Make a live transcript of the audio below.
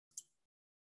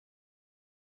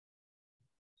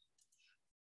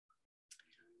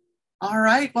All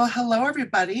right. Well, hello,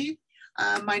 everybody.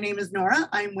 My name is Nora.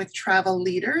 I'm with Travel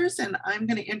Leaders, and I'm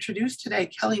going to introduce today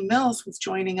Kelly Mills, who's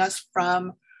joining us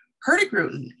from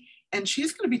Hurtigruten. And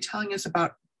she's going to be telling us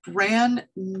about brand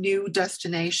new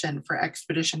destination for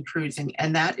expedition cruising,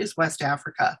 and that is West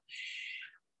Africa.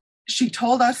 She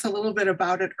told us a little bit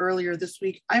about it earlier this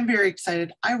week. I'm very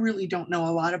excited. I really don't know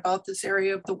a lot about this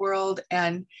area of the world,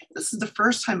 and this is the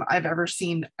first time I've ever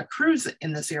seen a cruise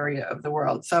in this area of the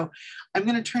world. So I'm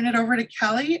going to turn it over to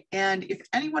Kelly, and if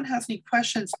anyone has any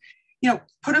questions,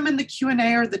 put them in the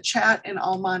Q&A or the chat, and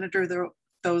I'll monitor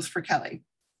those for Kelly.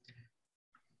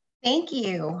 Thank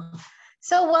you.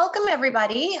 So welcome,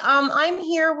 everybody. I'm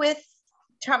here with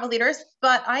Travel Leaders,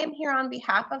 but I am here on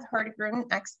behalf of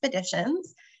Hurtigruten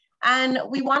Expeditions. And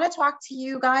we want to talk to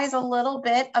you guys a little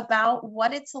bit about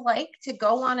what it's like to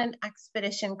go on an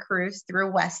expedition cruise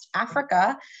through West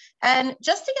Africa. And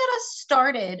just to get us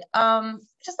started,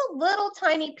 just a little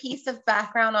tiny piece of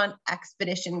background on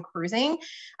expedition cruising.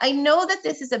 I know that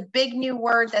this is a big new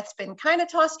word that's been kind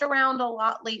of tossed around a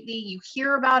lot lately. You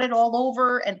hear about it all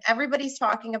over and everybody's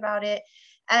talking about it.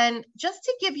 And just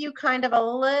to give you kind of a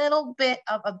little bit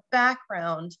of a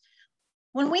background,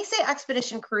 when we say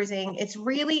expedition cruising, it's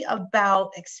really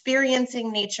about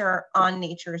experiencing nature on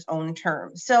nature's own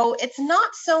terms. So it's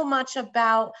not so much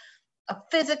about a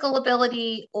physical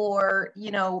ability or,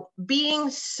 being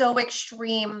so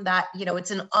extreme that,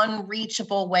 it's an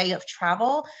unreachable way of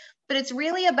travel, but it's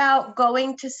really about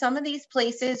going to some of these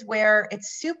places where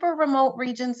it's super remote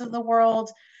regions of the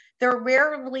world. They're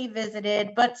rarely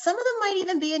visited, but some of them might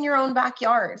even be in your own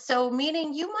backyard. So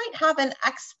meaning you might have an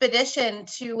expedition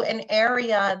to an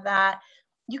area that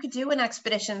you could do an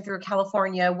expedition through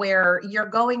California where you're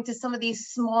going to some of these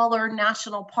smaller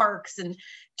national parks and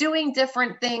doing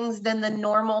different things than the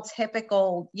normal,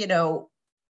 typical,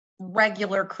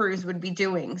 regular cruise would be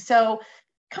doing. So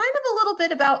kind of a little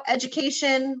bit about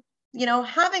education,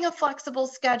 having a flexible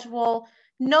schedule,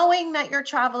 knowing that you're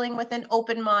traveling with an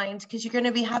open mind because you're going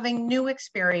to be having new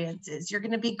experiences. You're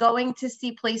going to be going to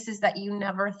see places that you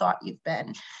never thought you've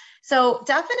been. So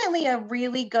definitely a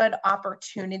really good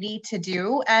opportunity to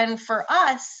do. And for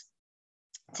us,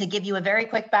 to give you a very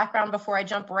quick background before I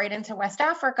jump right into West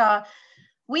Africa,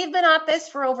 we've been at this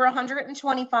for over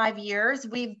 125 years.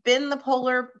 We've been the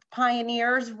polar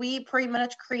pioneers. We pretty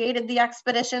much created the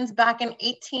expeditions back in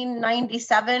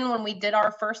 1897 when we did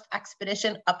our first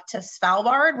expedition up to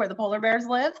Svalbard, where the polar bears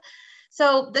live.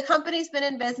 So the company's been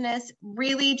in business,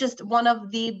 really just one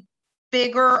of the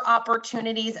bigger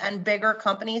opportunities and bigger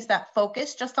companies that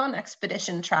focus just on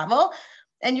expedition travel.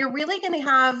 And you're really going to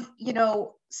have,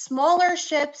 smaller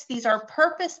ships. These are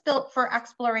purpose-built for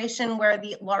exploration where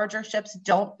the larger ships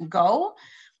don't go.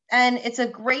 And it's a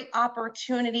great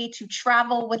opportunity to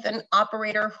travel with an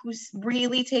operator who's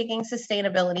really taking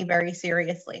sustainability very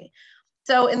seriously.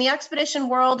 So in the expedition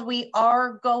world, we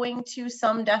are going to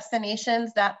some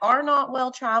destinations that are not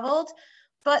well traveled,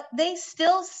 but they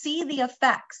still see the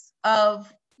effects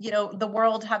of the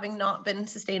world having not been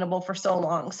sustainable for so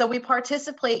long. So we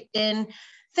participate in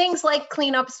things like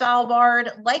Clean Up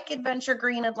Svalbard, like Adventure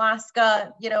Green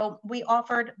Alaska. We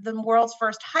offered the world's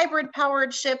first hybrid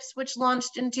powered ships, which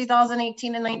launched in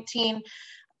 2018 and 19.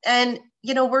 And,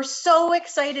 we're so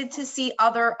excited to see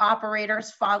other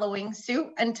operators following suit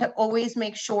and to always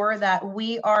make sure that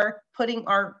we are putting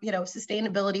our,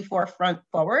 sustainability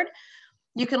forward.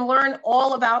 You can learn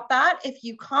all about that if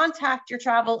you contact your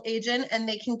travel agent, and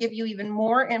they can give you even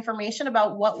more information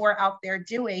about what we're out there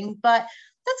doing. But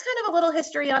that's kind of a little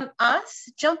history on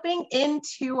us, jumping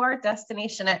into our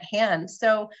destination at hand.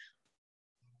 So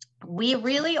we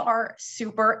really are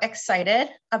super excited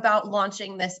about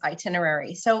launching this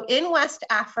itinerary. So in West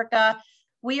Africa,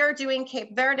 we are doing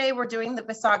Cape Verde. We're doing the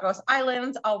Bissagos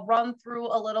Islands. I'll run through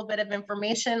a little bit of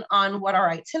information on what our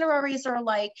itineraries are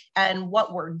like and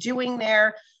what we're doing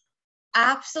there.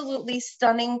 Absolutely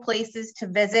stunning places to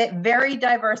visit, very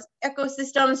diverse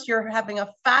ecosystems. You're having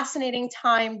a fascinating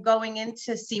time going in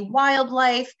to see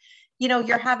wildlife.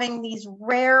 You're having these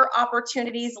rare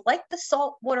opportunities like the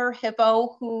saltwater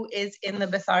hippo, who is in the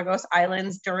Bissagos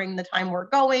Islands during the time we're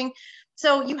going.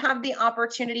 So you have the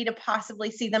opportunity to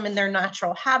possibly see them in their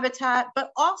natural habitat,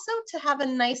 but also to have a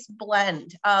nice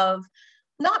blend of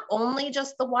not only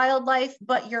just the wildlife,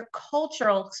 but your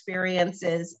cultural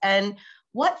experiences and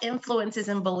what influences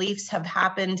and beliefs have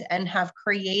happened and have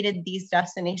created these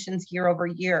destinations year over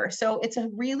year. So it's a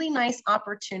really nice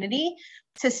opportunity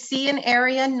to see an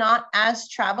area not as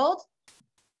traveled.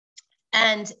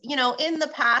 And, in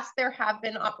the past, there have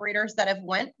been operators that have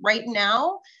went. Right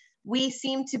now, we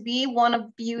seem to be one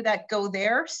of you that go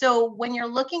there. So when you're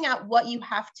looking at what you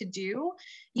have to do,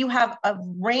 you have a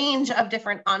range of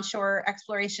different onshore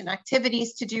exploration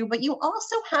activities to do, but you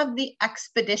also have the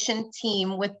expedition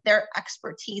team with their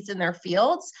expertise in their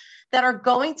fields that are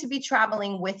going to be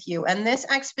traveling with you. And this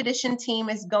expedition team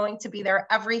is going to be there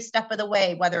every step of the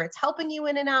way, whether it's helping you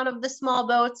in and out of the small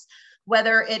boats,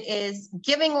 whether it is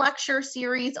giving lecture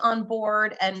series on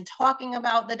board and talking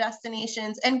about the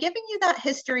destinations and giving you that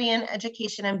history and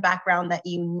education and background that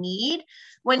you need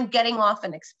when getting off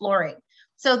and exploring.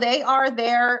 So they are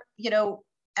there, you know,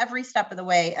 every step of the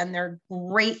way, and they're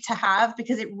great to have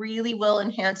because it really will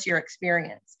enhance your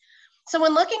experience. So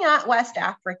when looking at West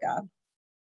Africa,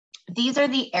 these are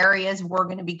the areas we're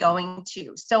going to be going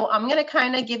to. So I'm going to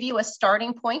kind of give you a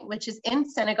starting point, which is in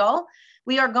Senegal.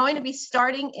 We are going to be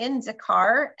starting in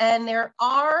Dakar, and there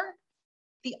are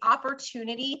the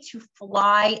opportunity to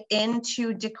fly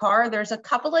into Dakar. There's a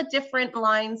couple of different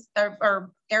lines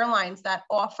or airlines that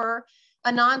offer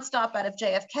a nonstop out of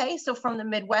JFK. So from the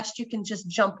Midwest, you can just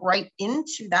jump right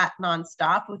into that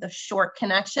nonstop with a short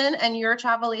connection, and your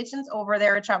travel agents over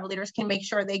there at Travel Leaders can make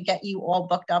sure they get you all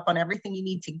booked up on everything you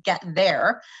need to get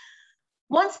there.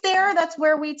 Once there, that's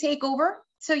where we take over.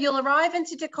 So you'll arrive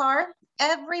into Dakar.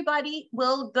 Everybody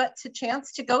will get a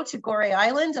chance to go to Gorée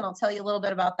Island, and I'll tell you a little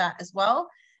bit about that as well.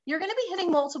 You're going to be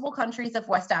hitting multiple countries of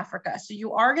West Africa. So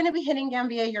you are going to be hitting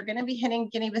Gambia, you're going to be hitting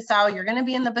Guinea-Bissau, you're going to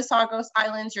be in the Bissagos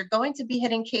Islands, you're going to be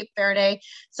hitting Cape Verde.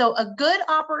 So a good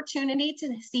opportunity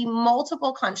to see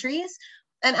multiple countries.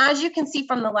 And as you can see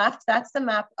from the left, that's the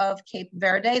map of Cape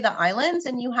Verde, the islands,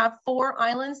 and you have 4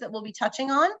 islands that we'll be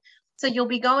touching on. So you'll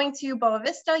be going to Boa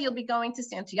Vista, you'll be going to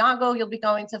Santiago, you'll be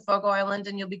going to Fogo Island,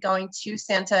 and you'll be going to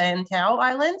Santa Anteo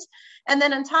Island. And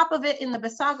then on top of it, in the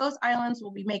Bissagos Islands, we'll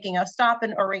be making a stop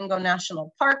in Orango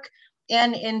National Park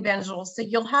and in Banjul. So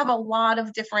you'll have a lot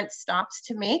of different stops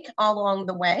to make along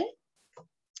the way,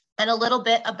 and a little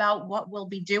bit about what we'll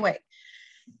be doing.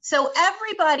 So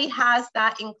everybody has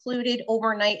that included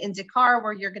overnight in Dakar,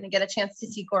 where you're going to get a chance to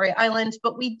see Gorée Island,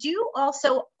 but we do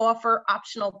also offer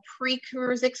optional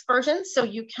pre-cruise excursions. So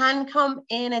you can come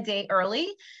in a day early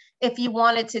if you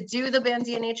wanted to do the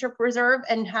Bandia Nature Preserve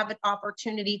and have an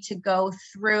opportunity to go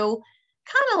through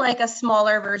kind of like a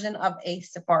smaller version of a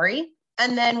safari.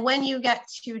 And then when you get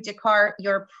to Dakar,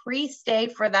 your pre-stay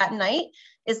for that night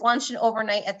is lunch and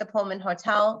overnight at the Pullman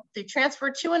Hotel. They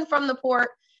transfer to and from the port,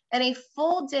 and a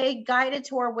full day guided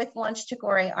tour with lunch to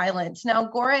Gorée Island.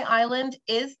 Now, Gorée Island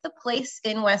is the place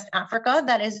in West Africa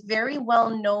that is very well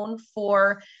known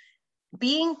for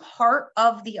being part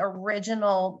of the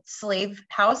original slave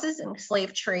houses and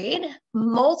slave trade.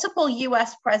 Multiple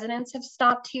US presidents have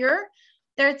stopped here.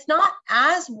 It's not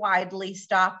as widely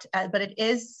stopped, but it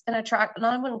is an attraction.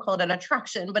 I wouldn't call it an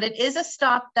attraction, but it is a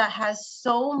stop that has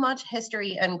so much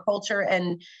history and culture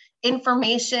and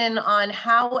information on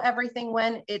how everything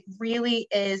went. It really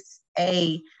is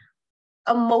a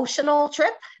emotional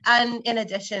trip, and in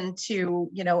addition to,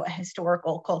 you know, a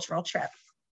historical cultural trip.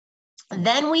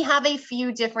 Then we have a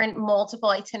few different multiple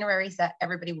itineraries that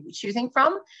everybody will be choosing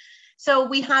from. So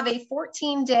we have a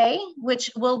 14-day,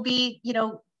 which will be, you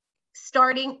know,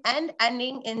 starting and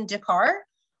ending in Dakar.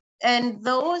 And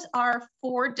those are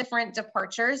 4 different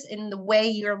departures in the way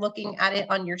you're looking at it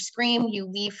on your screen. You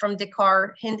leave from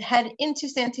Dakar and head into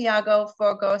Santiago,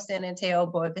 Fogo, San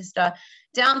Anteo, Boa Vista,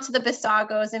 down to the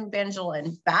Bissagos and Banjul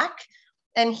and back.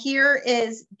 And here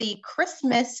is the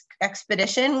Christmas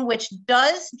expedition, which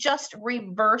does just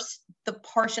reverse the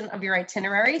portion of your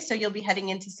itinerary. So you'll be heading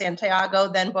into Santiago,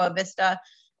 then Boa Vista,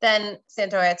 then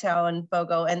Santo Anteo and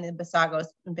Fogo, and the Bissagos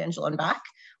and Banjul and back.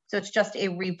 So it's just a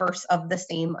reverse of the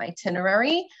same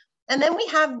itinerary. And then we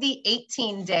have the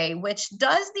 18-day, which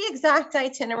does the exact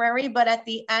itinerary, but at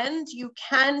the end, you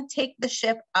can take the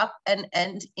ship up and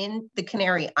end in the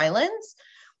Canary Islands.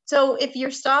 So if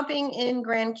you're stopping in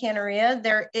Gran Canaria,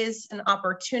 there is an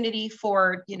opportunity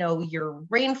for, you know, your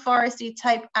rainforesty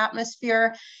type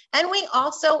atmosphere. And we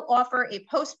also offer a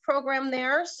post program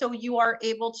there, so you are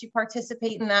able to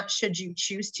participate in that should you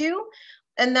choose to.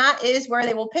 And that is where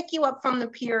they will pick you up from the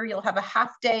pier. You'll have a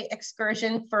half-day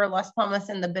excursion for Las Palmas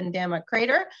and the Bandama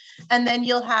Crater. And then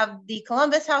you'll have the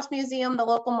Columbus House Museum, the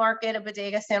local market, a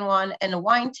bodega San Juan, and a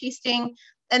wine tasting.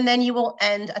 And then you will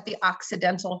end at the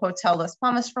Occidental Hotel Las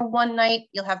Palmas for one night.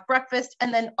 You'll have breakfast,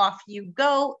 and then off you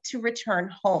go to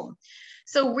return home.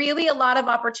 So really a lot of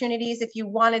opportunities if you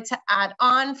wanted to add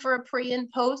on for a pre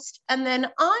and post. And then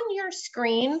on your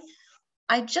screen,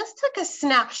 I just took a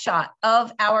snapshot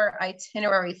of our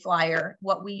itinerary flyer,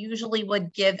 what we usually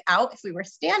would give out if we were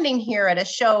standing here at a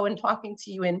show and talking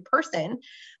to you in person.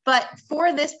 But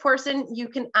for this person, you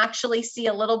can actually see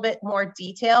a little bit more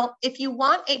detail. If you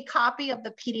want a copy of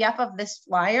the PDF of this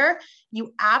flyer,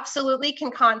 you absolutely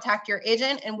can contact your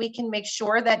agent and we can make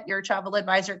sure that your travel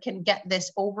advisor can get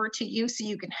this over to you so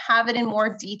you can have it in more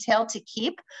detail to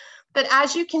keep. But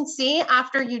as you can see,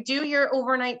 after you do your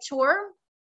overnight tour,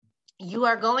 you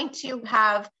are going to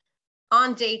have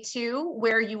on day 2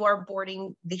 where you are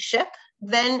boarding the ship.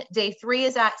 Then day 3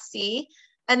 is at sea.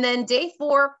 And then day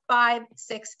 4, 5,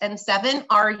 6, and 7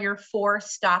 are your 4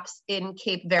 stops in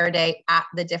Cape Verde at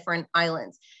the different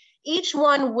islands. Each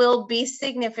one will be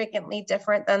significantly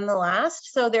different than the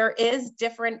last. So there is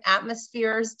different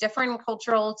atmospheres, different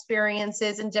cultural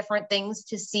experiences, and different things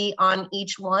to see on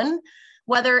each one.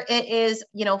 Whether it is,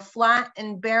 flat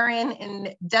and barren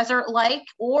and desert-like,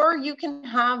 or you can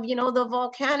have, the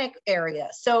volcanic area.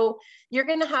 So you're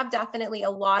going to have definitely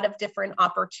a lot of different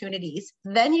opportunities.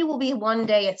 Then you will be 1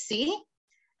 day at sea.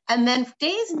 And then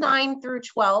days 9 through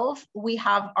 12, we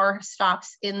have our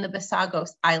stops in the Bissagos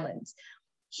Islands.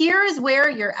 Here is where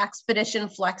your expedition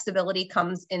flexibility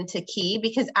comes into key,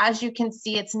 because as you can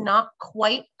see, it's not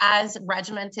quite as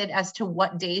regimented as to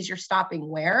what days you're stopping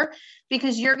where,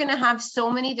 because you're going to have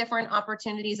so many different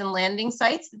opportunities and landing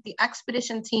sites that the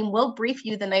expedition team will brief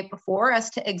you the night before as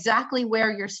to exactly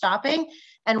where you're stopping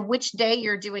and which day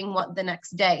you're doing what the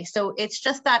next day. So it's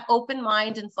just that open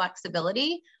mind and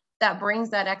flexibility that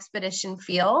brings that expedition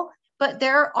feel. But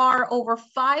there are over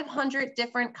 500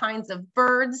 different kinds of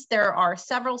birds. There are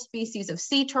several species of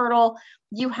sea turtle.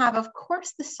 You have, of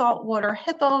course, the saltwater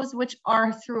hippos, which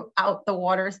are throughout the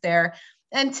waters there.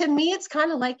 And to me, it's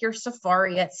kind of like your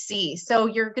safari at sea. So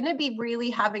you're going to be really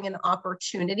having an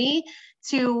opportunity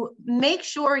to make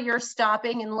sure you're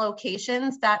stopping in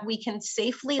locations that we can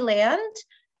safely land,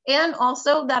 and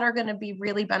also that are going to be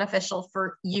really beneficial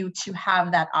for you to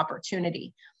have that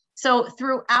opportunity. So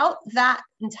throughout that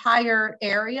entire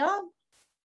area,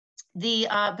 the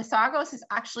Bissagos is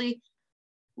actually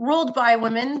ruled by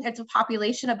women. It's a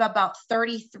population of about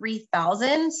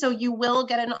 33,000. So you will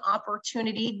get an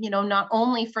opportunity, not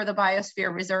only for the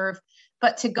Biosphere Reserve,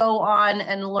 but to go on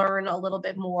and learn a little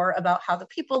bit more about how the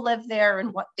people live there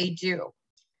and what they do.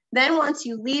 Then once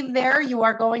you leave there, you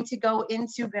are going to go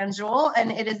into Banjul,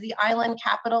 and it is the island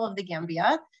capital of the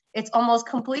Gambia. It's almost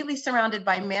completely surrounded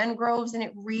by mangroves, and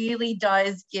it really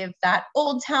does give that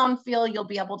old town feel. You'll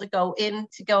be able to go in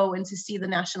to see the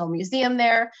National Museum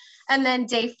there. And then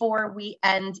day 4, we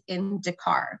end in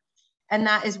Dakar. And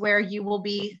that is where you will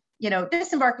be,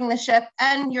 disembarking the ship,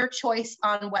 and your choice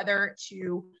on whether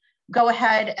to go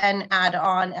ahead and add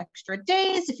on extra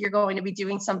days if you're going to be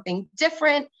doing something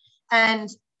different. And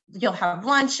you'll have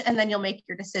lunch, and then you'll make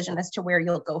your decision as to where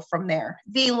you'll go from there.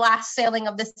 The last sailing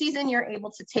of the season, you're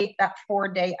able to take that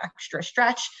 4-day extra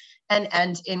stretch and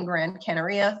end in Gran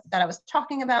Canaria that I was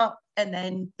talking about. And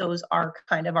then those are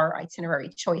kind of our itinerary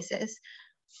choices.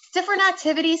 Different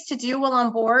activities to do while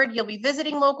on board. You'll be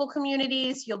visiting local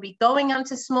communities. You'll be going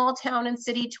onto small town and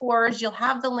city tours. You'll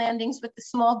have the landings with the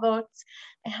small boats.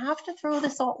 I have to throw the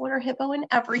saltwater hippo in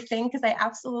everything because I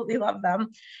absolutely love them.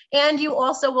 And you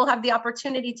also will have the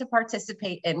opportunity to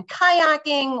participate in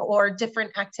kayaking or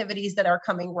different activities that are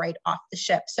coming right off the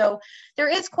ship. So there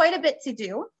is quite a bit to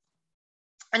do.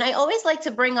 And I always like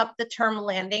to bring up the term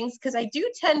landings because I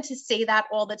do tend to say that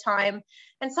all the time.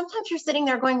 And sometimes you're sitting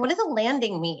there going, what does a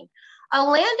landing mean? A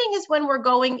landing is when we're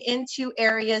going into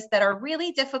areas that are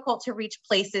really difficult to reach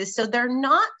places. So they're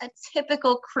not a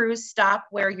typical cruise stop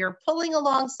where you're pulling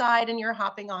alongside and you're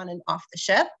hopping on and off the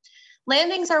ship.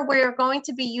 Landings are where you're going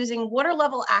to be using water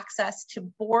level access to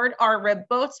board our rib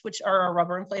boats, which are our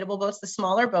rubber inflatable boats, the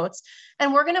smaller boats.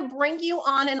 And we're going to bring you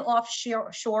on and off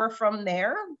shore from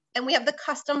there. And we have the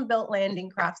custom built landing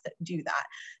crafts that do that.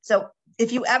 So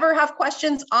if you ever have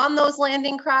questions on those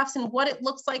landing crafts and what it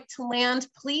looks like to land,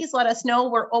 please let us know.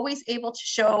 We're always able to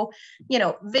show,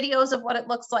 videos of what it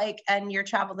looks like, and your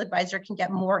travel advisor can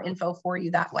get more info for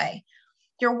you that way.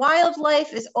 Your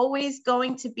wildlife is always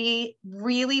going to be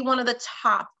really one of the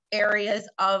top areas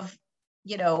of,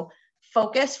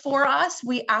 focus for us.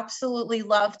 We absolutely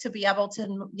love to be able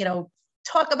to,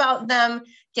 talk about them,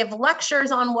 give lectures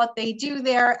on what they do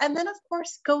there, and then of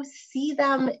course, go see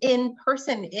them in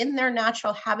person in their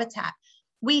natural habitat.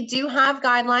 We do have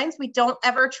guidelines. We don't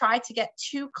ever try to get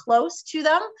too close to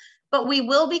them, but we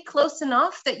will be close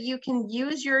enough that you can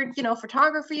use your,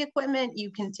 photography equipment,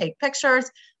 you can take pictures,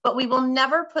 but we will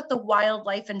never put the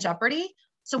wildlife in jeopardy.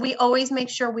 So we always make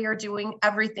sure we are doing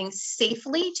everything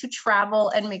safely to travel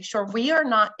and make sure we are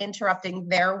not interrupting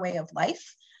their way of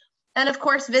life. And of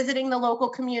course, visiting the local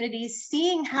communities,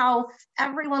 seeing how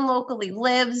everyone locally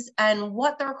lives and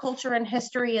what their culture and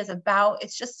history is about.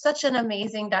 It's just such an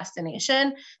amazing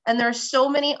destination. And there's so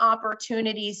many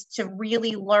opportunities to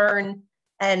really learn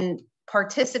and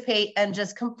participate and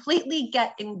just completely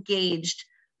get engaged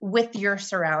with your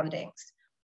surroundings.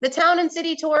 The town and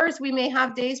city tours, we may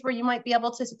have days where you might be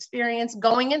able to experience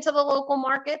going into the local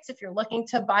markets if you're looking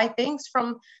to buy things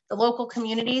from the local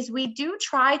communities. We do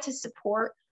try to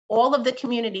support all of the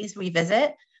communities we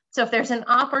visit. So if there's an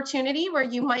opportunity where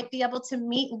you might be able to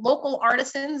meet local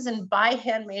artisans and buy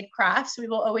handmade crafts, we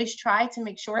will always try to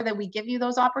make sure that we give you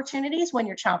those opportunities when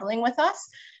you're traveling with us,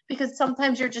 because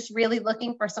sometimes you're just really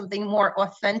looking for something more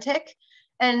authentic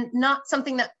and not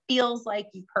something that feels like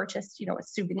you purchased, a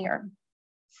souvenir.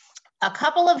 A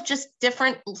couple of just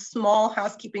different small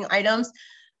housekeeping items.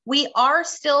 We are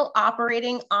still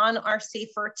operating on our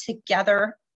Safer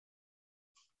Together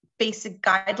basic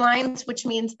guidelines, which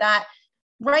means that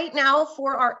right now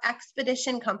for our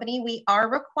expedition company, we are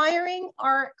requiring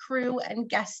our crew and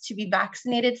guests to be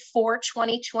vaccinated for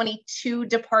 2022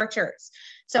 departures.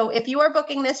 So if you are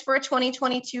booking this for a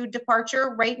 2022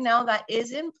 departure, right now that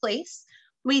is in place.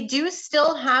 We do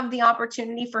still have the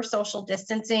opportunity for social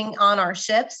distancing on our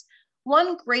ships.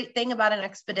 One great thing about an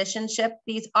expedition ship,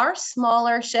 these are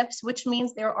smaller ships, which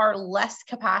means there are less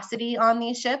capacity on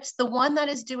these ships. The one that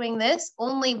is doing this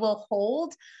only will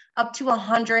hold up to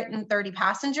 130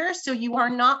 passengers. So you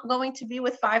are not going to be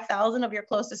with 5,000 of your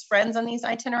closest friends on these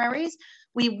itineraries.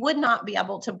 We would not be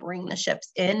able to bring the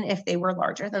ships in if they were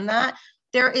larger than that.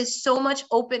 There is so much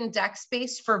open deck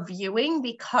space for viewing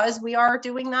because we are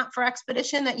doing that for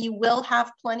expedition that you will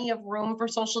have plenty of room for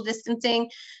social distancing.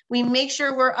 We make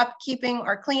sure we're upkeeping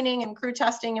our cleaning and crew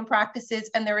testing and practices,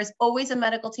 and there is always a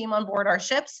medical team on board our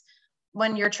ships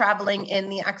when you're traveling in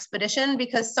the expedition,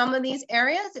 because some of these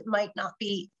areas, it might not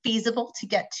be feasible to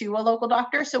get to a local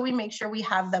doctor. So we make sure we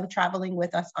have them traveling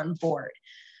with us on board.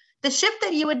 The ship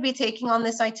that you would be taking on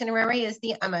this itinerary is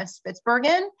the MS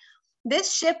Spitsbergen.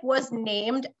 This ship was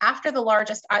named after the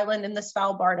largest island in the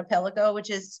Svalbard archipelago,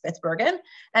 which is Spitsbergen.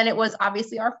 And it was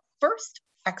obviously our first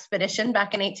expedition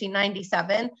back in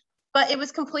 1897, but it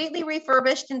was completely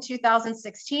refurbished in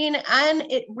 2016.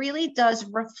 And it really does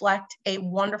reflect a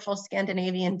wonderful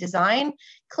Scandinavian design,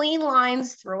 clean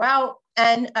lines throughout.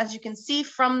 And as you can see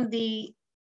from the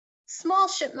small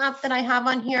ship map that I have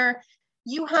on here,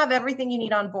 you have everything you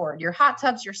need on board. Your hot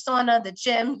tubs, your sauna, the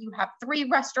gym. You have 3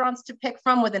 restaurants to pick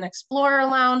from with an explorer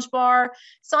lounge bar,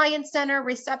 science center,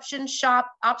 reception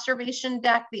shop, observation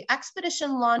deck. The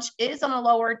expedition launch is on a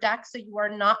lower deck, so you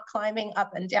are not climbing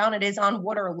up and down. It is on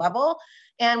water level.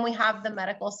 And we have the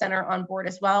medical center on board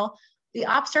as well. The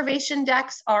observation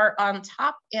decks are on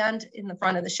top and in the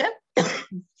front of the ship.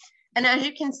 And as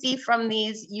you can see from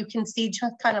these, you can see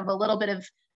just kind of a little bit of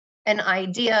an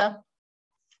idea.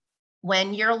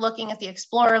 When you're looking at the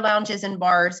explorer lounges and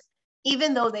bars,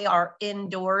 even though they are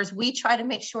indoors, we try to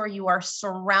make sure you are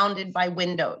surrounded by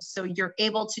windows. So you're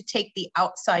able to take the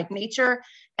outside nature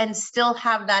and still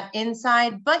have that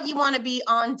inside, but you want to be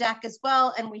on deck as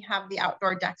well. And we have the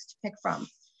outdoor decks to pick from.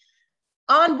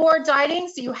 On-board dining,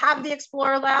 so you have the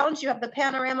explorer lounge, you have the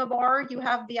panorama bar, you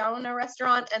have the Auna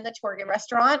restaurant and the Torge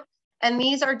restaurant. And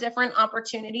these are different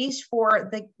opportunities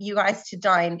for you guys to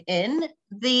dine in.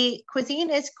 The cuisine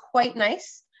is quite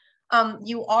nice.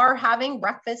 You are having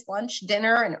breakfast, lunch,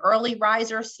 dinner, an early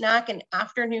riser snack, an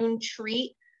afternoon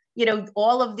treat.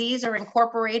 All of these are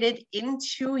incorporated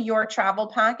into your travel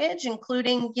package,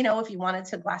 including, if you wanted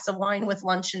a glass of wine with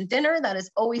lunch and dinner, that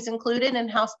is always included in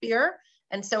house beer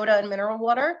and soda and mineral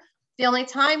water. The only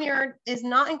time is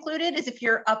not included is if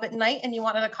you're up at night and you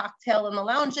wanted a cocktail in the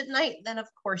lounge at night, then of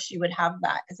course you would have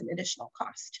that as an additional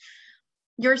cost.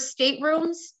 Your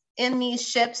staterooms in these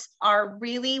ships are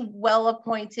really well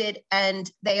appointed and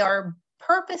they are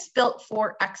purpose built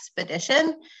for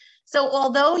expedition. So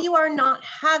although you are not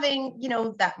having,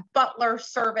 that butler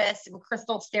service and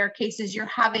crystal staircases, you're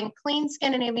having clean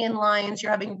Scandinavian lines,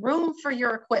 you're having room for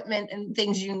your equipment and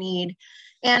things you need.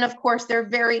 And of course, they're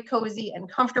very cozy and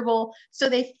comfortable. So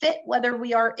they fit whether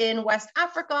we are in West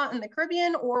Africa and the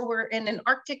Caribbean or we're in an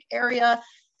Arctic area,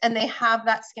 and they have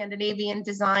that Scandinavian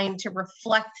design to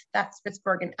reflect that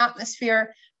Spitsbergen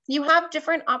atmosphere. You have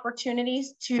different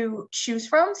opportunities to choose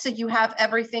from. So you have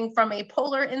everything from a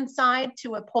polar inside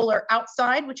to a polar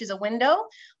outside, which is a window,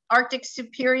 Arctic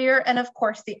Superior, and of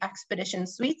course the expedition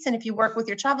suites. And if you work with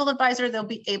your travel advisor, they'll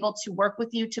be able to work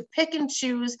with you to pick and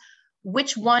choose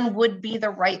which one would be the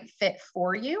right fit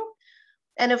for you.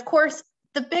 And of course,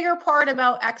 the bigger part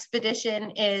about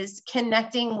expedition is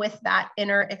connecting with that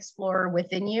inner explorer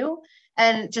within you,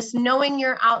 and just knowing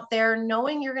you're out there,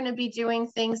 knowing you're going to be doing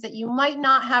things that you might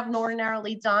not have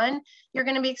ordinarily done. You're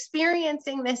going to be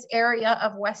experiencing this area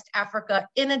of West Africa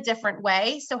in a different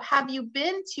way. So have you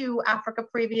been to Africa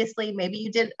previously? Maybe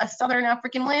you did a Southern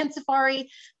African land safari,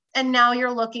 and now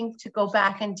you're looking to go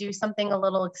back and do something a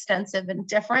little extensive and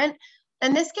different.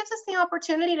 And this gives us the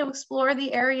opportunity to explore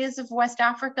the areas of West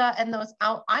Africa and those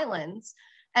islands,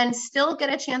 and still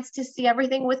get a chance to see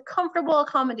everything with comfortable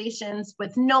accommodations,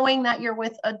 with knowing that you're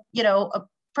with a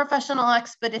professional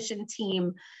expedition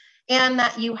team, and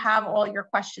that you have all your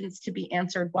questions to be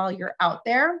answered while you're out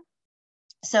there.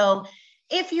 So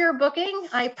if you're booking,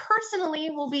 I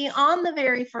personally will be on the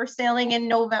very first sailing in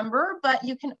November, but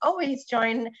you can always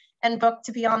join and book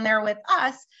to be on there with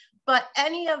us. But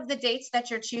any of the dates that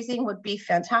you're choosing would be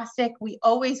fantastic. We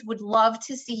always would love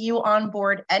to see you on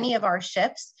board any of our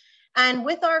ships. And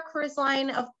with our cruise line,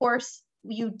 of course,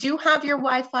 you do have your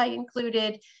Wi-Fi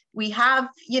included. We have,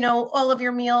 all of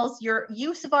your meals, your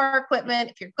use of our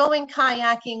equipment. If you're going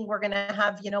kayaking, we're going to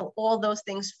have, all those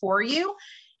things for you.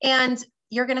 And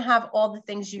you're going to have all the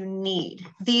things you need.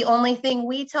 The only thing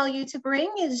we tell you to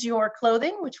bring is your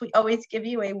clothing, which we always give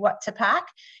you a what to pack,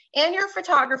 and your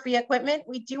photography equipment.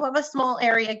 We do have a small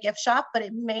area gift shop, but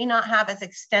it may not have as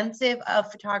extensive of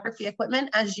photography equipment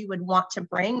as you would want to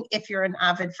bring if you're an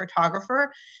avid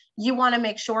photographer. You want to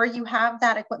make sure you have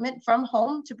that equipment from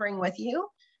home to bring with you.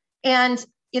 And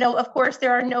of course,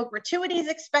 there are no gratuities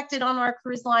expected on our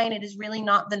cruise line. It is really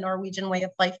not the Norwegian way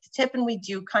of life to tip, and we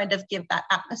do kind of give that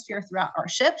atmosphere throughout our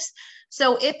ships.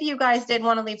 So if you guys did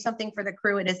want to leave something for the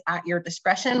crew, it is at your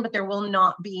discretion, but there will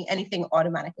not be anything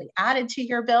automatically added to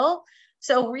your bill.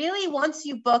 So really, once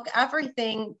you book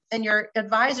everything and your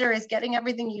advisor is getting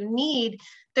everything you need,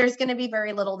 there's going to be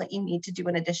very little that you need to do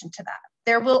in addition to that.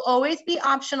 There will always be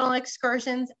optional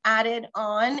excursions added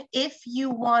on if you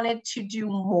wanted to do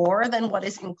more than what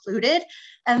is included.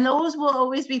 And those will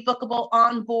always be bookable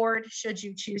on board should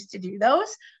you choose to do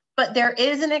those. But there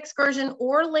is an excursion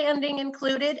or landing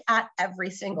included at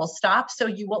every single stop. So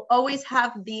you will always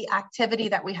have the activity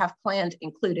that we have planned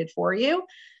included for you.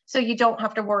 So you don't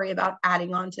have to worry about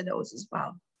adding on to those as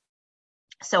well.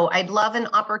 So I'd love an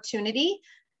opportunity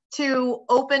to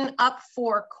open up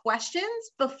for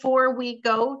questions before we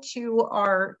go to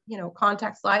our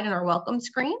contact slide and our welcome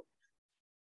screen.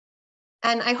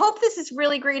 And I hope this is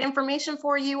really great information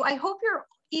for you. I hope you're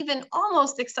even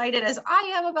almost excited as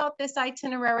I am about this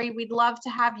itinerary. We'd love to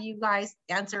have you guys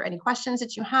answer any questions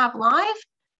that you have live.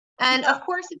 And of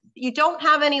course, if you don't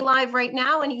have any live right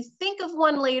now and you think of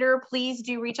one later, please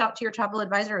do reach out to your travel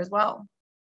advisor as well.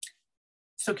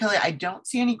 So Kelly, I don't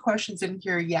see any questions in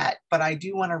here yet, but I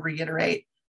do want to reiterate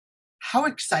how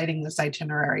exciting this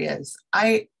itinerary is.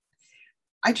 I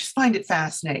just find it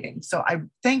fascinating. So I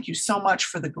thank you so much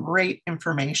for the great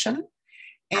information.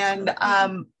 And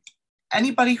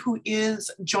anybody who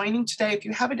is joining today, if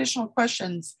you have additional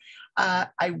questions,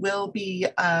 I will be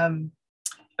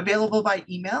available by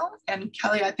email. And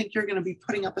Kelly, I think you're going to be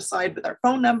putting up a slide with our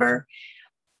phone number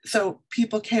so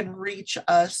people can reach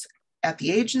us at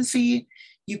the agency.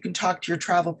 You can talk to your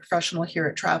travel professional here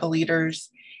at Travel Leaders,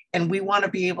 and we want to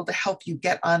be able to help you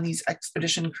get on these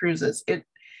expedition cruises. It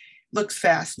looks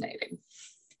fascinating.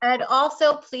 And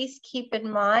also, please keep in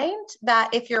mind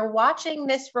that if you're watching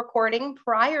this recording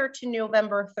prior to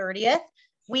November 30th,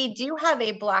 we do have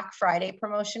a Black Friday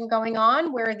promotion going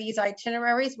on where these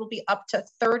itineraries will be up to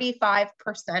 35%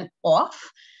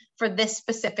 off for this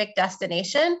specific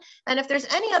destination. And if there's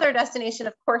any other destination,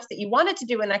 of course, that you wanted to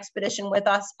do an expedition with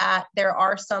us at, there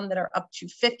are some that are up to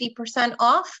 50%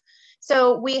 off.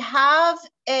 So we have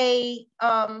a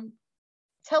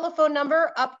telephone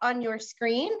number up on your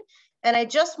screen. And I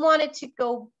just wanted to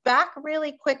go back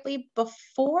really quickly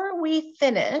before we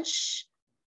finish.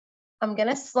 I'm going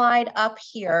to slide up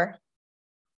here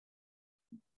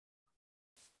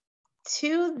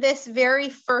to this very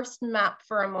first map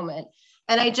for a moment.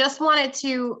 And I just wanted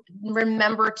to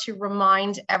remember to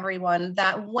remind everyone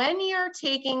that when you're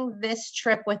taking this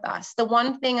trip with us, the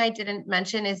one thing I didn't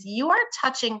mention is you are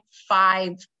touching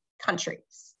 5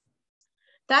 countries.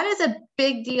 That is a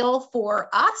big deal for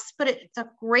us, but it's a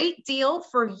great deal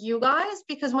for you guys,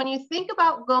 because when you think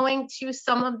about going to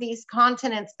some of these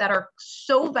continents that are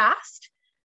so vast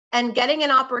and getting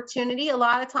an opportunity, a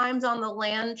lot of times on the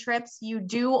land trips, you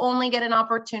do only get an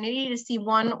opportunity to see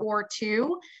 1 or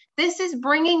 2. This is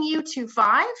bringing you to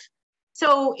 5.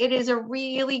 So it is a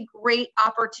really great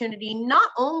opportunity, not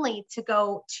only to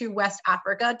go to West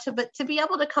Africa, but to be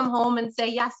able to come home and say,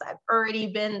 yes, I've already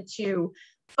been to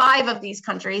 5 of these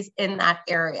countries in that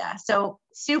area. So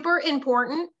super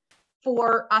important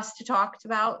for us to talk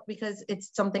about because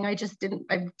it's something I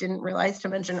didn't realize to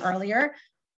mention earlier.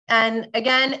 And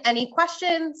again, any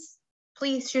questions,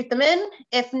 please shoot them in.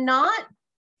 If not,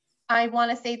 I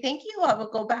want to say thank you. I will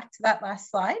go back to that last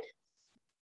slide.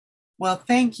 Well,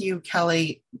 thank you,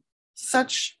 Kelly.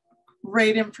 Such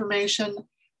great information.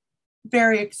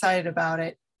 Very excited about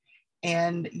it.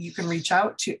 And you can reach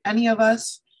out to any of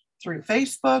us through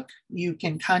Facebook. You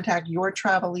can contact your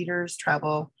travel leaders,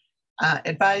 travel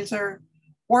advisor,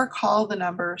 or call the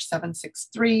number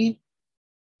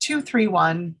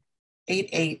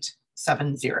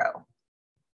 763-231-8870.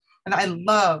 And I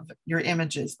love your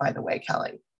images, by the way,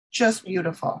 Kelly. Just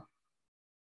beautiful.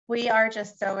 We are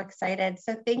just so excited.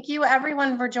 So thank you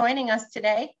everyone for joining us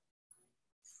today.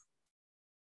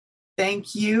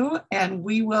 Thank you. And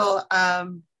we will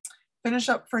finish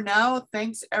up for now.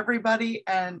 Thanks everybody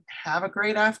and have a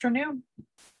great afternoon.